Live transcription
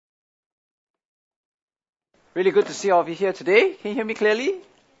Really good to see all of you here today. Can you hear me clearly?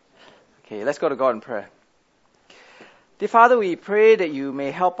 Okay, let's go to God in prayer. Dear Father, we pray that you may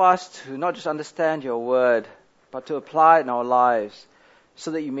help us to not just understand your word, but to apply it in our lives,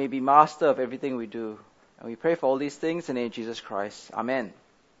 so that you may be master of everything we do. And we pray for all these things in the name of Jesus Christ. Amen.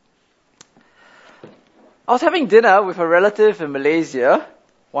 I was having dinner with a relative in Malaysia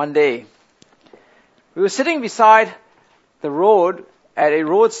one day. We were sitting beside the road at a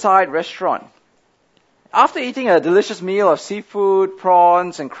roadside restaurant. After eating a delicious meal of seafood,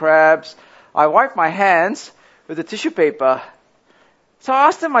 prawns, and crabs, I wiped my hands with the tissue paper. So I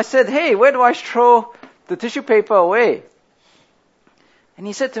asked him, I said, "Hey, where do I throw the tissue paper away?" And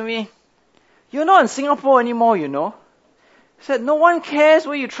he said to me, "You're not in Singapore anymore, you know." He said, "No one cares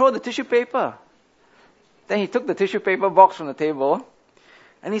where you throw the tissue paper." Then he took the tissue paper box from the table,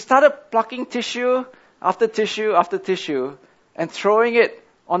 and he started plucking tissue after tissue after tissue and throwing it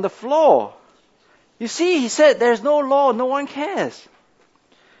on the floor. You see, he said, there's no law, no one cares.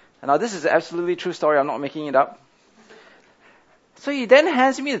 And now this is an absolutely true story, I'm not making it up. So he then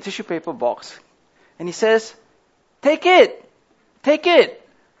hands me the tissue paper box, and he says, take it,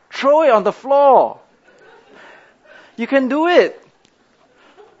 throw it on the floor. You can do it.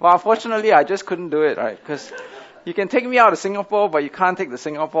 Well, unfortunately, I just couldn't do it, right? Because you can take me out of Singapore, but you can't take the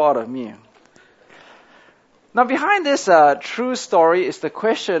Singapore out of me. Now, behind this true story is the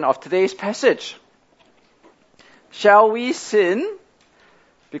question of today's passage. Shall we sin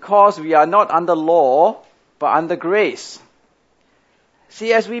because we are not under law, but under grace?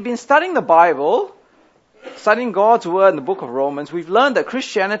 See, as we've been studying the Bible, studying God's Word in the book of Romans, we've learned that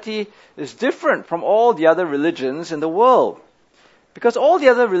Christianity is different from all the other religions in the world. Because all the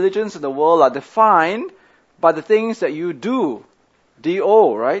other religions in the world are defined by the things that you do.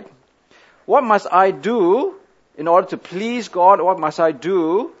 D-O, right? What must I do in order to please God? What must I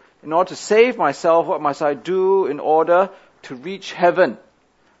do in order to save myself? What must I do in order to reach heaven?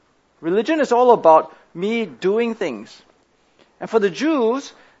 Religion is all about me doing things. And for the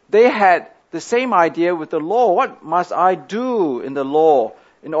Jews, they had the same idea with the law. What must I do in the law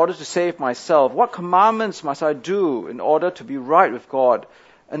in order to save myself? What commandments must I do in order to be right with God?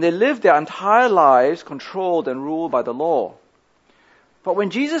 And they lived their entire lives controlled and ruled by the law. But when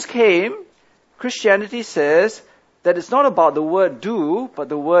Jesus came, Christianity says that it's not about the word do, but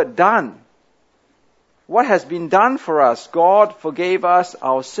the word done. What has been done for us? God forgave us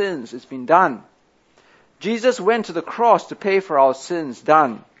our sins. It's been done. Jesus went to the cross to pay for our sins.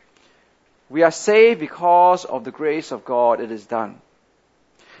 Done. We are saved because of the grace of God. It is done.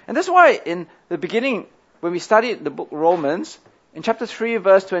 And that's why in the beginning, when we studied the book Romans, in chapter 3,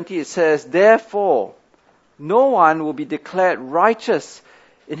 verse 20, it says, "Therefore, no one will be declared righteous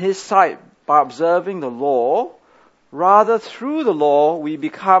in his sight by observing the law. Rather, through the law, we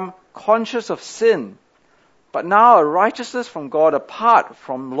become conscious of sin. But now a righteousness from God apart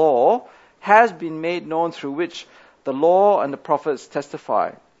from law has been made known, through which the law and the prophets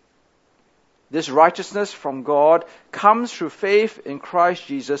testify. This righteousness from God comes through faith in Christ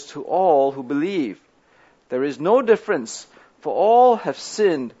Jesus to all who believe. There is no difference, for all have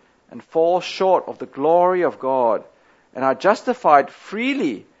sinned and fall short of the glory of God, and are justified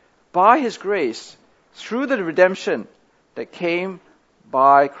freely by His grace through the redemption that came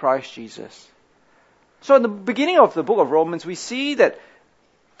by Christ Jesus." So in the beginning of the book of Romans, we see that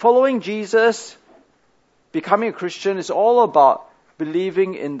following Jesus, becoming a Christian, is all about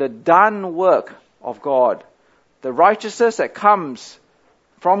believing in the done work of God, the righteousness that comes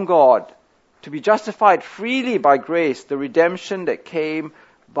from God, to be justified freely by grace, the redemption that came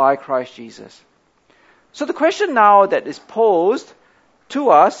by Christ Jesus. So the question now that is posed to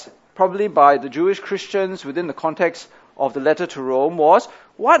us, probably by the Jewish Christians within the context of the letter to Rome, was,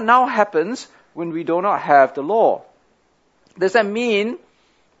 what now happens when we do not have the law? Does that mean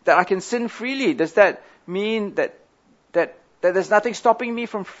that I can sin freely? Does that mean that there's nothing stopping me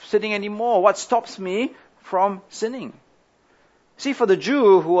from sinning anymore? What stops me from sinning? See, for the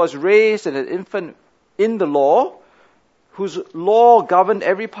Jew who was raised as an infant in the law, whose law governed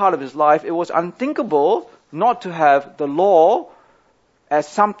every part of his life, it was unthinkable not to have the law as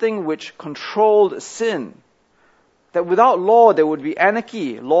something which controlled sin. That without law there would be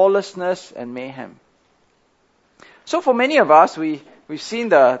anarchy, lawlessness, and mayhem. So for many of us, we've seen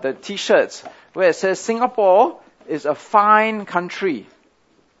the t-shirts where it says Singapore is a fine country.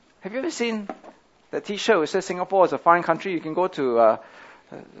 Have you ever seen the t-shirt which says Singapore is a fine country? You can go to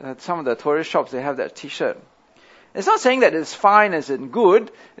some of the tourist shops, they have that t-shirt. It's not saying that it's fine as in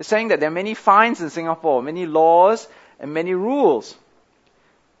good. It's saying that there are many fines in Singapore, many laws and many rules.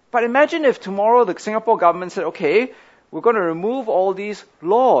 But imagine if tomorrow the Singapore government said, okay, we're going to remove all these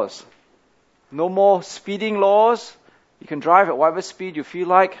laws. No more speeding laws. You can drive at whatever speed you feel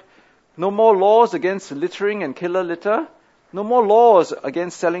like. No more laws against littering and killer litter. No more laws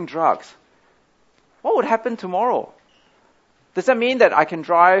against selling drugs. What would happen tomorrow? Does that mean that I can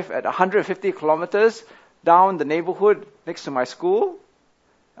drive at 150 kilometers down the neighborhood next to my school?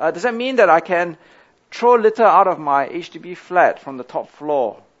 Does that mean that I can throw litter out of my HDB flat from the top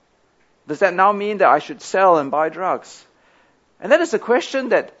floor? Does that now mean that I should sell and buy drugs? And that is the question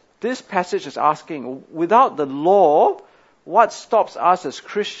that this passage is asking. Without the law, what stops us as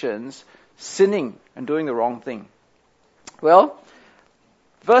Christians sinning and doing the wrong thing? Well,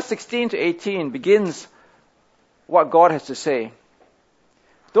 verse 16 to 18 begins what God has to say.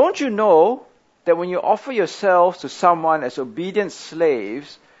 Don't you know that when you offer yourselves to someone as obedient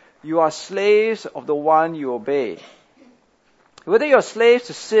slaves, you are slaves of the one you obey? Whether you are slaves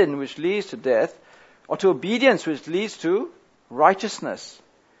to sin, which leads to death, or to obedience, which leads to righteousness.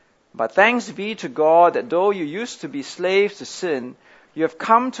 But thanks be to God that though you used to be slaves to sin, you have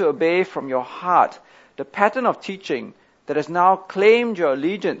come to obey from your heart the pattern of teaching that has now claimed your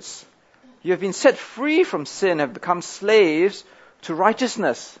allegiance. You have been set free from sin and have become slaves to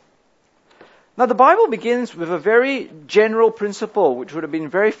righteousness. Now the Bible begins with a very general principle which would have been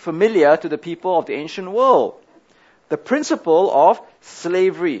very familiar to the people of the ancient world. The principle of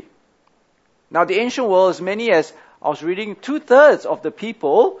slavery. Now the ancient world, as many as I was reading, 2/3 of the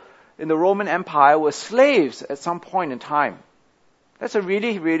people in the Roman Empire were slaves at some point in time. That's a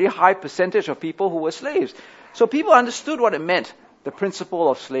really, really high percentage of people who were slaves. So people understood what it meant, the principle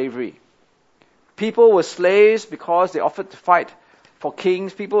of slavery. People were slaves because they offered to fight for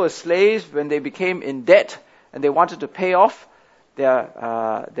kings. People were slaves when they became in debt and they wanted to pay off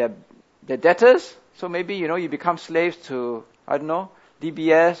their debtors. So maybe, you become slaves to,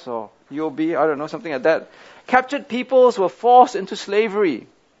 DBS or UOB, something like that. Captured peoples were forced into slavery.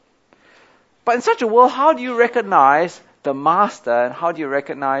 But in such a world, how do you recognize the master and how do you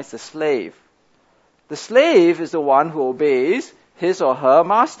recognize the slave? The slave is the one who obeys his or her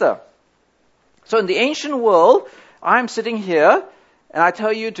master. So in the ancient world, I'm sitting here and I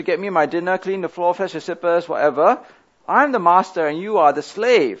tell you to get me my dinner, clean the floor, fetch your slippers, whatever. I'm the master and you are the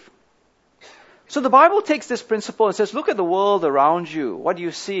slave. So the Bible takes this principle and says, look at the world around you. What do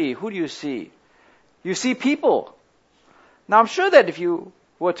you see? Who do you see? You see people. Now I'm sure that if you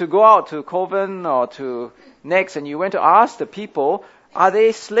were to go out to Coven or to Next and you went to ask the people, are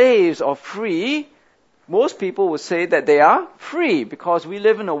they slaves or free? Most people would say that they are free because we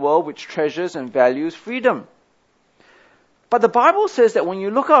live in a world which treasures and values freedom. But the Bible says that when you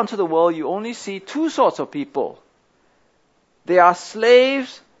look out into the world, you only see two sorts of people. They are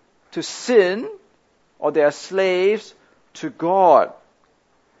slaves to sin or they are slaves to God.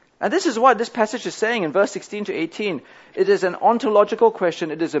 And this is what this passage is saying in verse 16 to 18. It is an ontological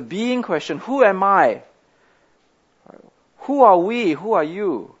question. It is a being question. Who am I? Who are we? Who are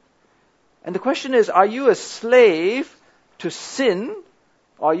you? And the question is, are you a slave to sin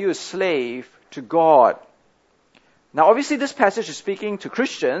or are you a slave to God? Now obviously this passage is speaking to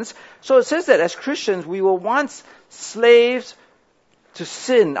Christians. So it says that as Christians we were once slaves to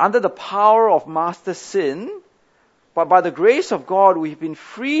sin under the power of master sin. But by the grace of God, we've been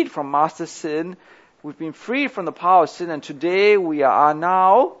freed from master sin. We've been freed from the power of sin. And today we are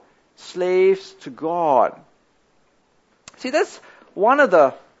now slaves to God. See, that's one of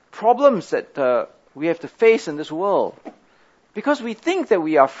the problems that we have to face in this world. Because we think that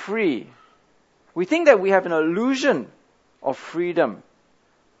we are free. We think that we have an illusion of freedom.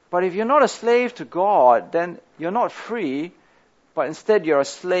 But if you're not a slave to God, then you're not free, but instead you're a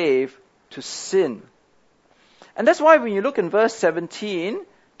slave to sin. And that's why when you look in verse 17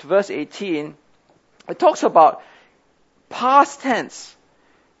 to verse 18, it talks about past tense.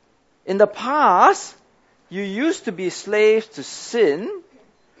 In the past, you used to be slaves to sin,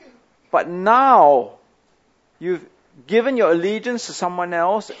 but now you've given your allegiance to someone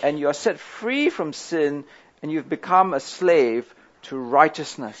else and you are set free from sin and you've become a slave to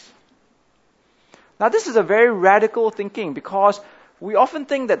righteousness. Now this is a very radical thinking because we often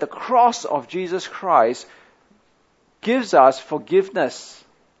think that the cross of Jesus Christ gives us forgiveness.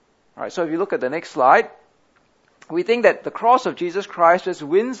 All right, so if you look at the next slide, we think that the cross of Jesus Christ just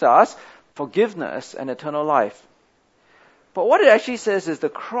wins us forgiveness and eternal life. But what it actually says is the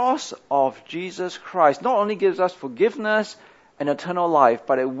cross of Jesus Christ not only gives us forgiveness and eternal life,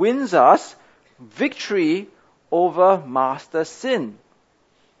 but it wins us victory over master sin.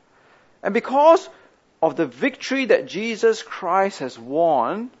 And because of the victory that Jesus Christ has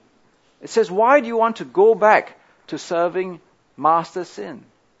won, it says, why do you want to go back to serving master sin?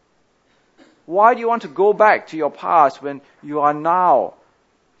 Why do you want to go back to your past when you are now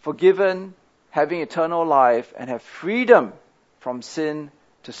forgiven, having eternal life and have freedom from sin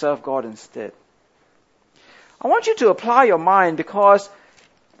to serve God instead. I want you to apply your mind, because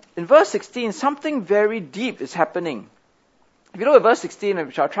in verse 16, something very deep is happening. If you look at verse 16,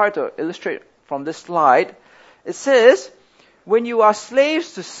 which I'll try to illustrate from this slide, it says, when you are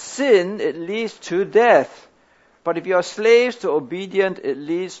slaves to sin, it leads to death. But if you are slaves to obedience, it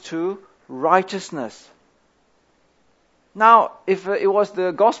leads to righteousness. Now, if it was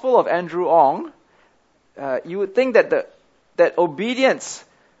the gospel of Andrew Ong, you would think that obedience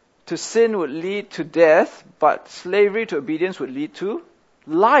to sin would lead to death, but slavery to obedience would lead to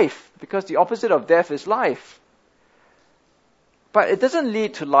life, because the opposite of death is life. But it doesn't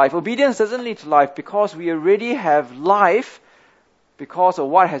lead to life. Obedience doesn't lead to life, because we already have life because of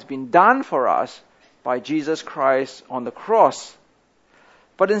what has been done for us by Jesus Christ on the cross.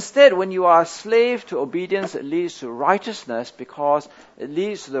 But instead, when you are a slave to obedience, it leads to righteousness, because it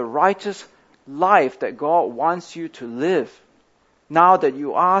leads to the righteous life that God wants you to live now that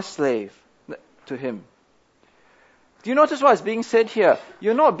you are a slave to Him. Do you notice what is being said here?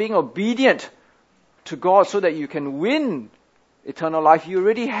 You're not being obedient to God so that you can win eternal life. You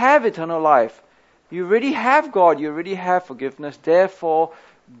already have eternal life. You already have God. You already have forgiveness. Therefore,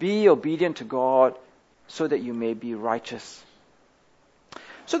 be obedient to God so that you may be righteous.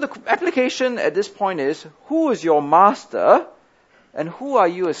 So the application at this point is, who is your master and who are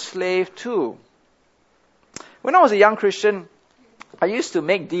you a slave to? When I was a young Christian, I used to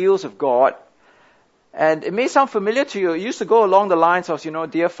make deals with God. And it may sound familiar to you. It used to go along the lines of,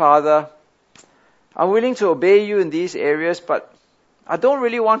 dear Father, I'm willing to obey you in these areas, but I don't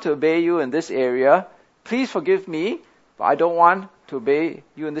really want to obey you in this area. Please forgive me, but I don't want to obey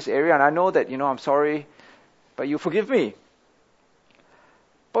you in this area. And I know that, I'm sorry, but you forgive me.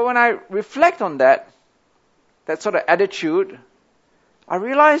 But when I reflect on that sort of attitude, I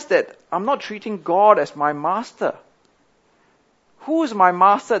realize that I'm not treating God as my master. Who is my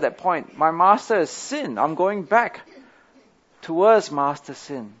master at that point? My master is sin. I'm going back towards master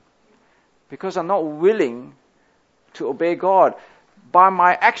sin, because I'm not willing to obey God. By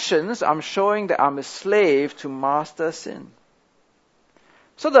my actions, I'm showing that I'm a slave to master sin.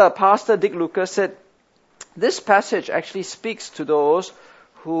 So the pastor, Dick Lucas, said, this passage actually speaks to those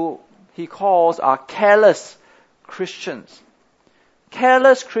who he calls are careless Christians.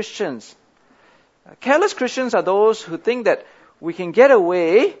 Careless Christians. Careless Christians are those who think that we can get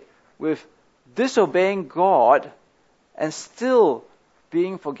away with disobeying God and still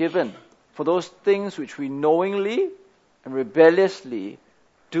being forgiven for those things which we knowingly and rebelliously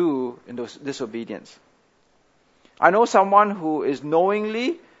do in those disobedience. I know someone who is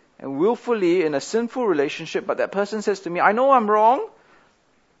knowingly and willfully in a sinful relationship, but that person says to me, I know I'm wrong,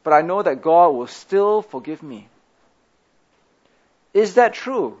 but I know that God will still forgive me. Is that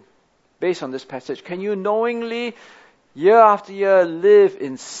true based on this passage? Can you knowingly, year after year, live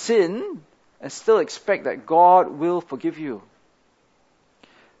in sin and still expect that God will forgive you?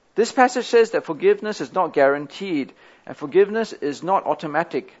 This passage says that forgiveness is not guaranteed, and forgiveness is not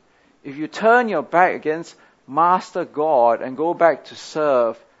automatic. If you turn your back against Master God and go back to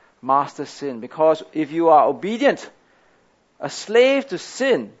serve Master Sin, because if you are obedient, a slave to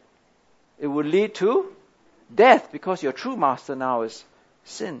sin, it will lead to death, because your true master now is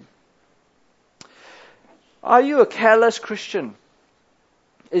sin. Are you a careless Christian?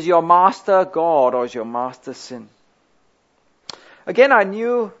 Is your master God or is your master sin? Again, I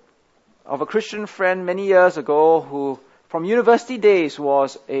knew of a Christian friend many years ago who, from university days,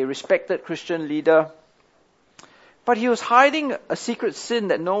 was a respected Christian leader. But he was hiding a secret sin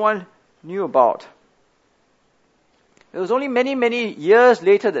that no one knew about. It was only many, many years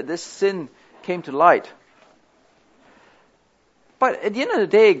later that this sin came to light. But at the end of the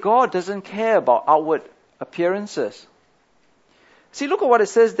day, God doesn't care about outward appearances. See, look at what it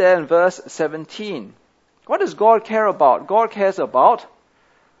says there in verse 17. What does God care about? God cares about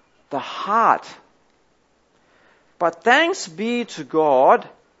the heart. But thanks be to God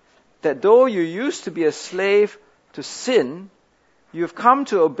that though you used to be a slave to sin, you've come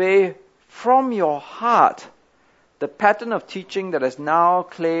to obey from your heart the pattern of teaching that has now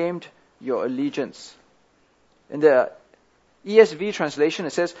claimed your allegiance. In the ESV translation,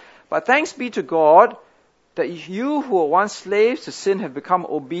 it says, but thanks be to God that you who were once slaves to sin have become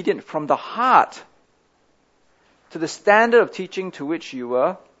obedient from the heart to the standard of teaching to which you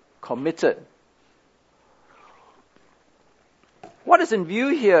were committed. What is in view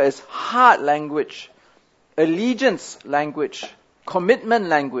here is heart language, allegiance language, commitment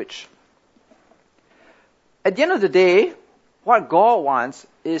language. At the end of the day, what God wants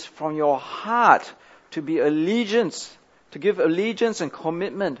is from your heart to be allegiance, to give allegiance and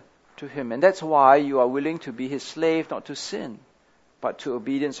commitment to Him. And that's why you are willing to be His slave, not to sin, but to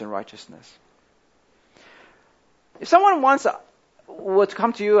obedience and righteousness. If someone were to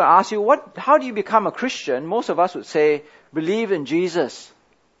come to you and ask you, how do you become a Christian? Most of us would say, believe in Jesus.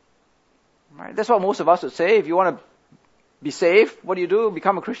 Right? That's what most of us would say. If you want to be saved, what do?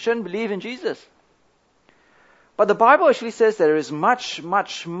 Become a Christian? Believe in Jesus. But the Bible actually says there is much,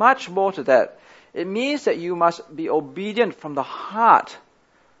 much, much more to that. It means that you must be obedient from the heart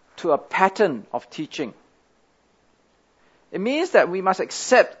to a pattern of teaching. It means that we must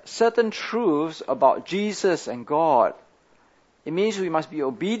accept certain truths about Jesus and God. It means we must be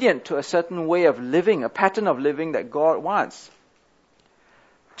obedient to a certain way of living, a pattern of living that God wants.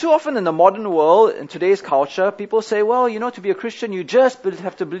 Too often in the modern world, in today's culture, people say, well, to be a Christian, you just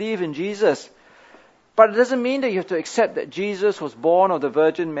have to believe in Jesus. But it doesn't mean that you have to accept that Jesus was born of the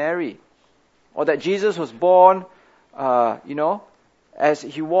Virgin Mary, or that Jesus was born, as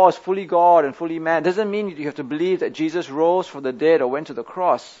He was fully God and fully man. It doesn't mean you have to believe that Jesus rose from the dead or went to the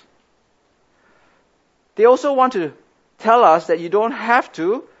cross. They also want to tell us that you don't have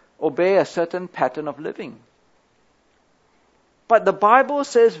to obey a certain pattern of living. But the Bible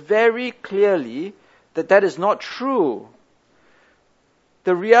says very clearly that that is not true.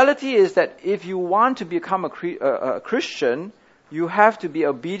 The reality is that if you want to become a Christian, you have to be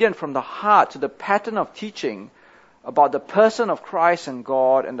obedient from the heart to the pattern of teaching about the person of Christ and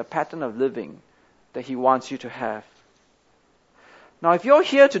God and the pattern of living that He wants you to have. Now, if you're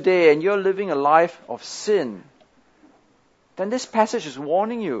here today and you're living a life of sin, then this passage is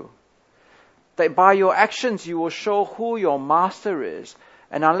warning you that by your actions you will show who your master is.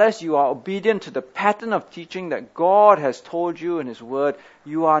 And unless you are obedient to the pattern of teaching that God has told you in His Word,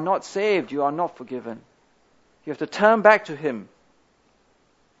 you are not saved, you are not forgiven. You have to turn back to Him.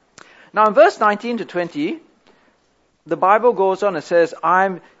 Now in verse 19 to 20, the Bible goes on and says,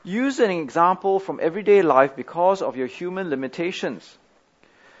 I'm using an example from everyday life because of your human limitations.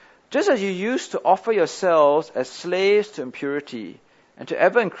 Just as you used to offer yourselves as slaves to impurity and to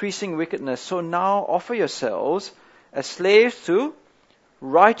ever-increasing wickedness, so now offer yourselves as slaves to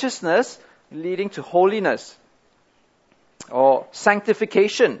righteousness leading to holiness, or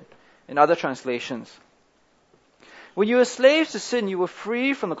sanctification in other translations. When you were slaves to sin, you were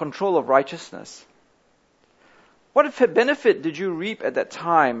free from the control of righteousness. What benefit did you reap at that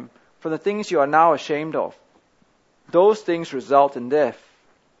time from the things you are now ashamed of? Those things result in death.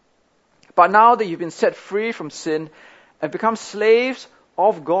 But now that you've been set free from sin and become slaves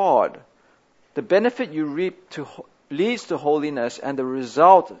of God, the benefit you reap leads to holiness, and the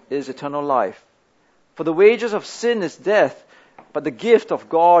result is eternal life. For the wages of sin is death, but the gift of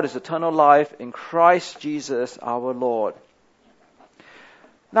God is eternal life in Christ Jesus our Lord.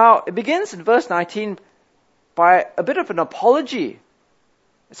 Now, it begins in verse 19 by a bit of an apology.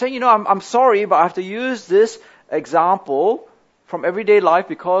 Saying, I'm sorry, but I have to use this example from everyday life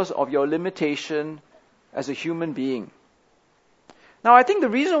because of your limitation as a human being. Now, I think the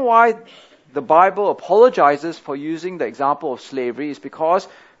reason why the Bible apologizes for using the example of slavery is because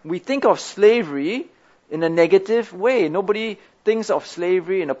we think of slavery in a negative way. Nobody thinks of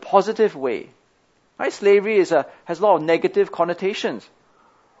slavery in a positive way. Right? Slavery has a lot of negative connotations.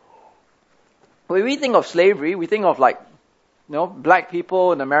 When we think of slavery, we think of black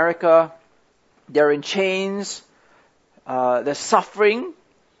people in America. They're in chains. There's suffering.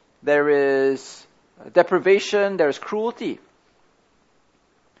 There is deprivation. There is cruelty.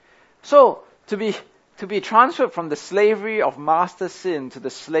 So, to be transferred from the slavery of master sin to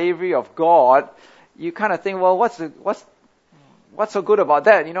the slavery of God, you kind of think, well, what's so good about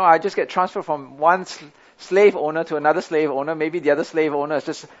that? I just get transferred from one slave owner to another slave owner. Maybe the other slave owner is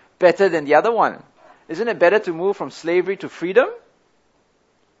just better than the other one. Isn't it better to move from slavery to freedom?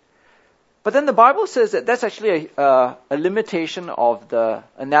 But then the Bible says that that's actually a limitation of the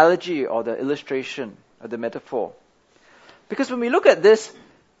analogy or the illustration or the metaphor. Because when we look at this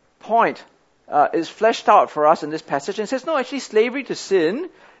point, is fleshed out for us in this passage and says, no, actually slavery to sin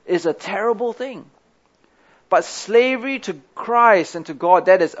is a terrible thing. But slavery to Christ and to God,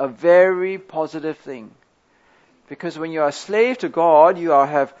 that is a very positive thing. Because when you are a slave to God,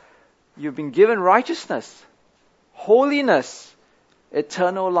 you've been given righteousness, holiness,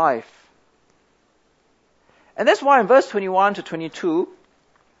 eternal life. And that's why in verse 21 to 22,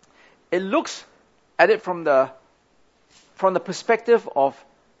 it looks at it from the perspective of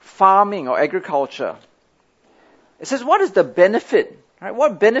farming or agriculture. It says, what is the benefit? Right?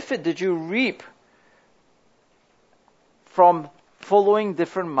 What benefit did you reap from following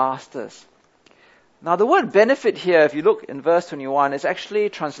different masters? Now the word benefit here, if you look in verse 21, is actually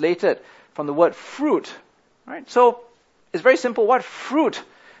translated from the word fruit. Right? So it's very simple. What fruit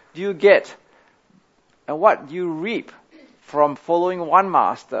do you get and what do you reap from following one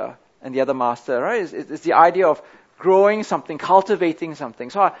master and the other master, right? It's the idea of growing something, cultivating something.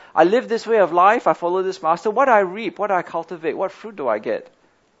 So I live this way of life, I follow this master. What do I reap? What do I cultivate? What fruit do I get?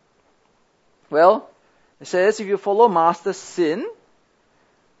 Well, it says if you follow master sin,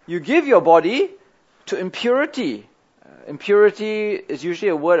 you give your body to impurity. Impurity is usually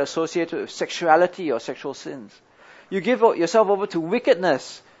a word associated with sexuality or sexual sins. You give yourself over to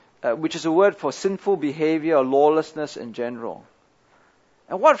wickedness, which is a word for sinful behavior or lawlessness in general.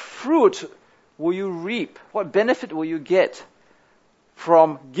 And what fruit will you reap? What benefit will you get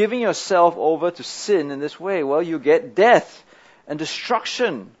from giving yourself over to sin in this way? Well, you get death and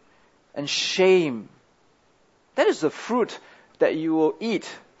destruction and shame. That is the fruit that you will eat,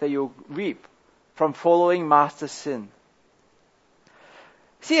 that you will reap from following master sin.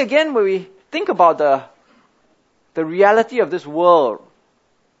 See, again, when we think about the reality of this world,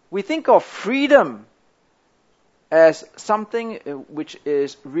 we think of freedom as something which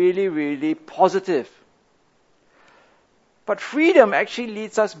is really, really positive. But freedom actually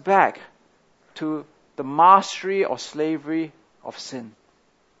leads us back to the mastery or slavery of sin.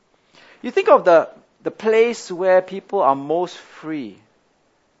 You think of the place where people are most free,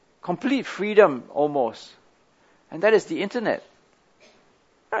 complete freedom almost, and that is the internet.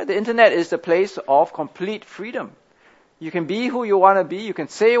 Right? The internet is the place of complete freedom. You can be who you want to be, you can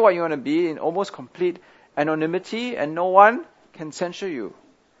say what you want to be in almost complete anonymity, and no one can censor you.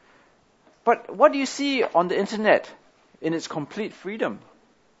 But what do you see on the internet in its complete freedom?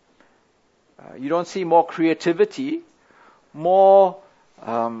 You don't see more creativity, more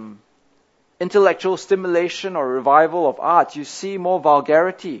intellectual stimulation or revival of art. You see more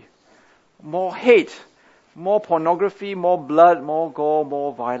vulgarity, more hate, more pornography, more blood, more gore,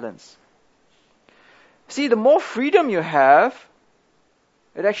 more violence. See, the more freedom you have,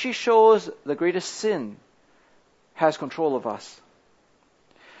 it actually shows the greatest sin has control of us.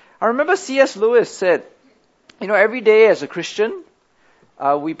 I remember C.S. Lewis said, every day as a Christian,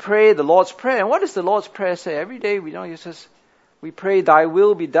 we pray the Lord's Prayer. And what does the Lord's Prayer say? Every day we pray, Thy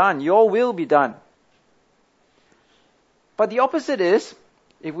will be done, Your will be done. But the opposite is,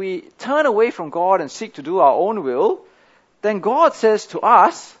 if we turn away from God and seek to do our own will, then God says to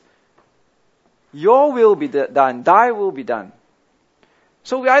us, Your will be done, Thy will be done.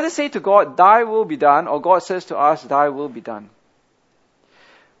 So we either say to God, Thy will be done, or God says to us, Thy will be done.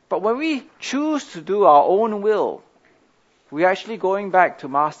 But when we choose to do our own will, we're actually going back to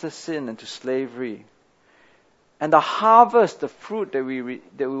master sin and to slavery. And the harvest, the fruit that we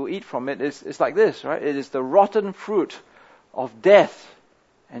will eat from it is like this, right? It is the rotten fruit of death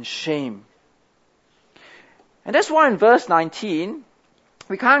and shame. And that's why in verse 19,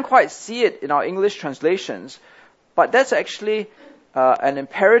 we can't quite see it in our English translations, but that's actually an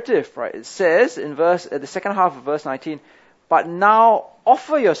imperative, right? It says in the second half of verse 19, but now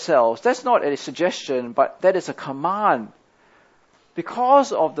offer yourselves. That's not a suggestion, but that is a command.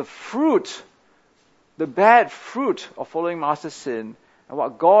 Because of the fruit, the bad fruit of following master sin, and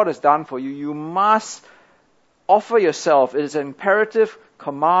what God has done for you, you must offer yourself. It is an imperative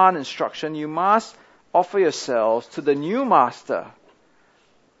command, instruction. You must offer yourselves to the new master,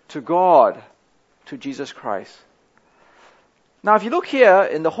 to God, to Jesus Christ. Now, if you look here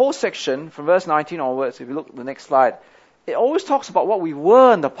in the whole section, from verse 19 onwards, if you look at the next slide, it always talks about what we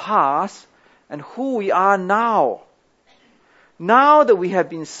were in the past and who we are now. Now that we have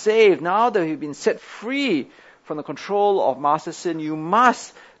been saved, now that we've been set free from the control of master sin, you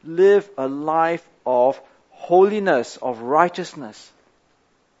must live a life of holiness, of righteousness.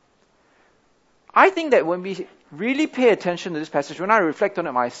 I think that when we really pay attention to this passage, when I reflect on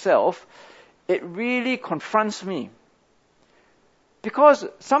it myself, it really confronts me. Because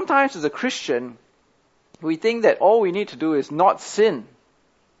sometimes as a Christian, we think that all we need to do is not sin.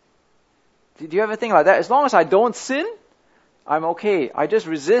 Do you ever think like that? As long as I don't sin, I'm okay. I just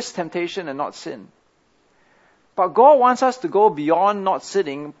resist temptation and not sin. But God wants us to go beyond not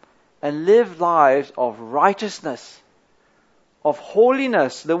sinning and live lives of righteousness, of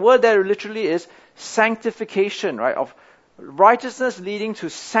holiness. The word there literally is sanctification, right? Of righteousness leading to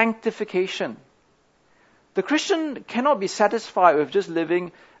sanctification. The Christian cannot be satisfied with just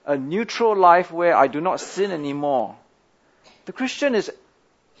living a neutral life where I do not sin anymore. The Christian is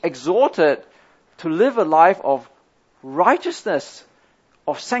exhorted to live a life of righteousness,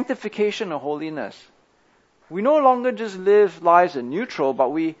 of sanctification and holiness. We no longer just live lives in neutral, but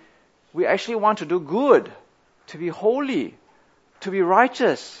we actually want to do good, to be holy, to be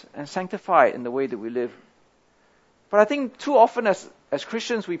righteous and sanctified in the way that we live. But I think too often as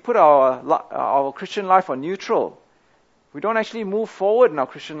Christians, we put our Christian life on neutral. We don't actually move forward in our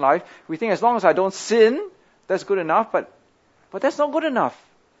Christian life. We think as long as I don't sin, that's good enough, but that's not good enough.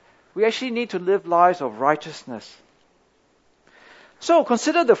 We actually need to live lives of righteousness. So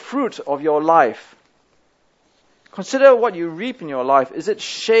consider the fruit of your life. Consider what you reap in your life. Is it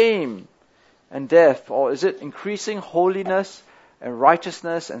shame and death, or is it increasing holiness and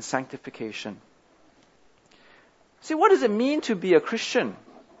righteousness and sanctification? See, what does it mean to be a Christian?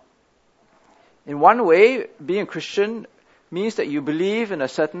 In one way, being a Christian means that you believe in a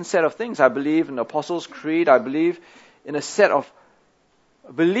certain set of things. I believe in the Apostles' Creed. I believe in a set of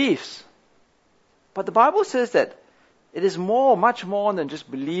beliefs. But the Bible says that it is much more than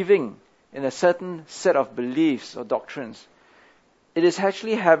just believing in a certain set of beliefs or doctrines. It is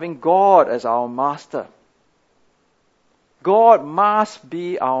actually having God as our master. God must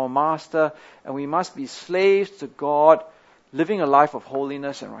be our master, and we must be slaves to God, living a life of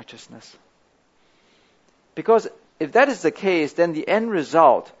holiness and righteousness. Because if that is the case, then the end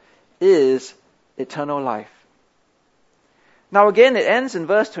result is eternal life. Now again, it ends in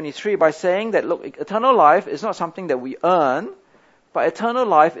verse 23 by saying that, look, eternal life is not something that we earn, but eternal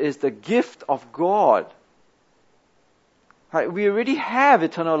life is the gift of God. Right? We already have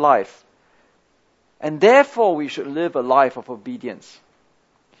eternal life. And therefore we should live a life of obedience.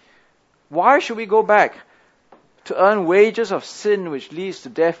 Why should we go back to earn wages of sin which leads to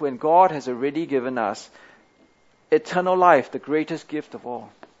death when God has already given us eternal life, the greatest gift of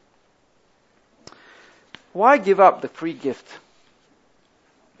all? Why give up the free gift?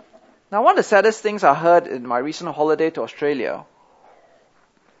 Now, one of the saddest things I heard in my recent holiday to Australia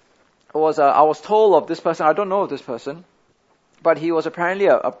was I was told of this person. I don't know of this person, but he was apparently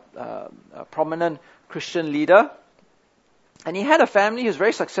a prominent Christian leader. And he had a family. He was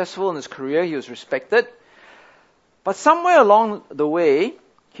very successful in his career. He was respected. But somewhere along the way,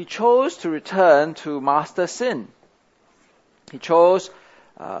 he chose to return to master sin. He chose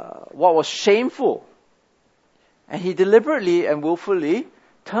what was shameful. And he deliberately and willfully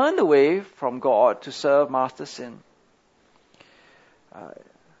turned away from God to serve master sin.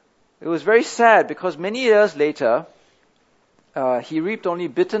 It was very sad because many years later, he reaped only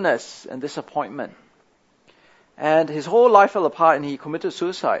bitterness and disappointment. And his whole life fell apart and he committed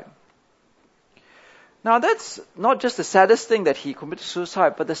suicide. Now that's not just the saddest thing that he committed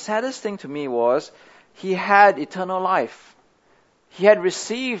suicide, but the saddest thing to me was he had eternal life. He had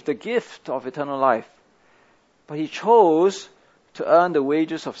received the gift of eternal life. But he chose to earn the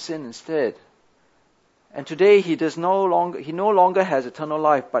wages of sin instead. And today he no longer has eternal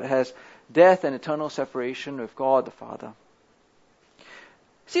life, but has death and eternal separation with God the Father.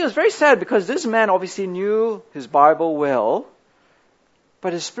 See, it was very sad because this man obviously knew his Bible well,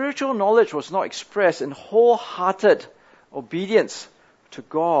 but his spiritual knowledge was not expressed in wholehearted obedience to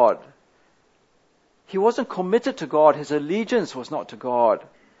God. He wasn't committed to God. His allegiance was not to God.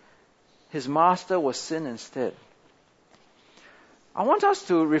 His master was sin instead. I want us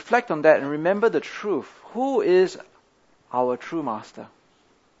to reflect on that and remember the truth. Who is our true master?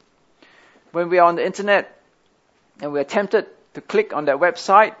 When we are on the internet and we are tempted to click on that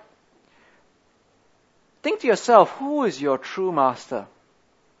website, think to yourself, who is your true master?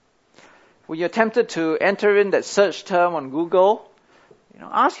 When you're tempted to enter in that search term on Google,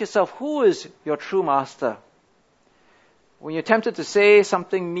 ask yourself, who is your true master? When you're tempted to say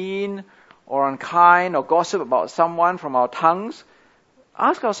something mean or unkind or gossip about someone from our tongues,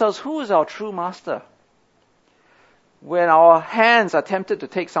 ask ourselves, who is our true master? When our hands are tempted to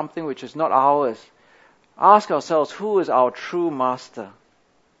take something which is not ours, ask ourselves, who is our true master?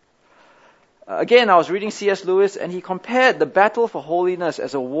 Again, I was reading C.S. Lewis, and he compared the battle for holiness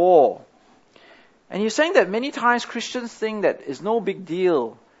as a war. And he's saying that many times Christians think that it's no big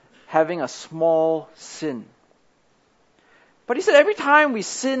deal having a small sin. But he said every time we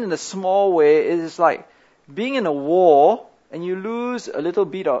sin in a small way, it is like being in a war and you lose a little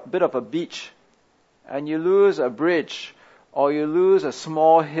bit of a beach, and you lose a bridge, or you lose a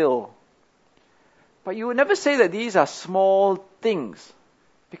small hill. But you would never say that these are small things,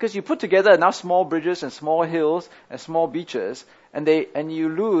 because you put together enough small bridges and small hills and small beaches, and you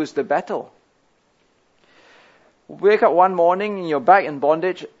lose the battle. Wake up one morning and you're back in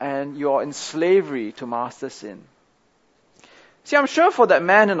bondage and you're in slavery to master sin. See, I'm sure for that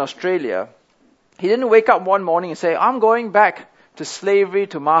man in Australia, he didn't wake up one morning and say, I'm going back to slavery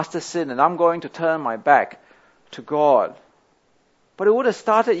to master sin and I'm going to turn my back to God. But it would have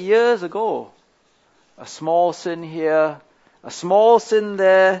started years ago. A small sin here, a small sin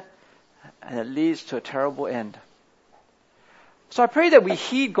there, and it leads to a terrible end. So I pray that we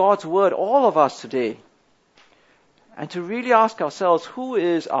heed God's word, all of us today, and to really ask ourselves, who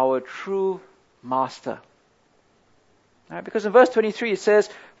is our true master? Right? Because in verse 23 it says,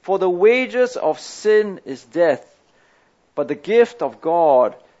 "For the wages of sin is death, but the gift of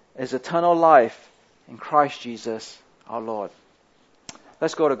God is eternal life in Christ Jesus our Lord."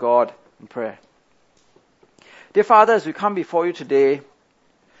 Let's go to God in prayer. Dear Father, as we come before you today,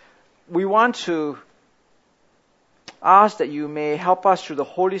 we want to ask that you may help us through the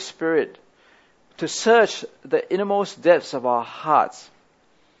Holy Spirit to search the innermost depths of our hearts,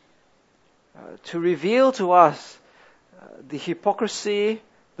 to reveal to us the hypocrisy,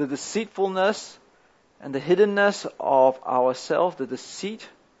 the deceitfulness, and the hiddenness of ourselves, the deceit,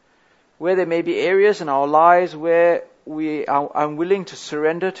 where there may be areas in our lives where we are unwilling to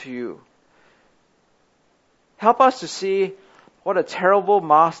surrender to you. Help us to see what a terrible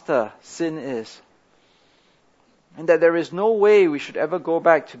master sin is, and that there is no way we should ever go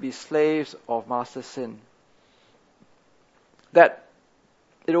back to be slaves of master sin. That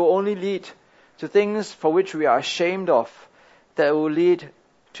it will only lead to things for which we are ashamed of, that will lead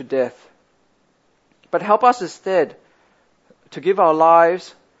to death. But help us instead to give our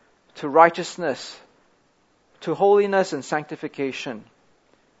lives to righteousness, to holiness and sanctification,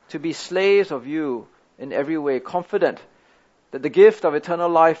 to be slaves of you in every way, confident that the gift of eternal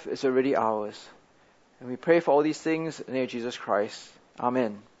life is already ours. And we pray for all these things in the name of Jesus Christ.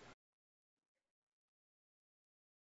 Amen.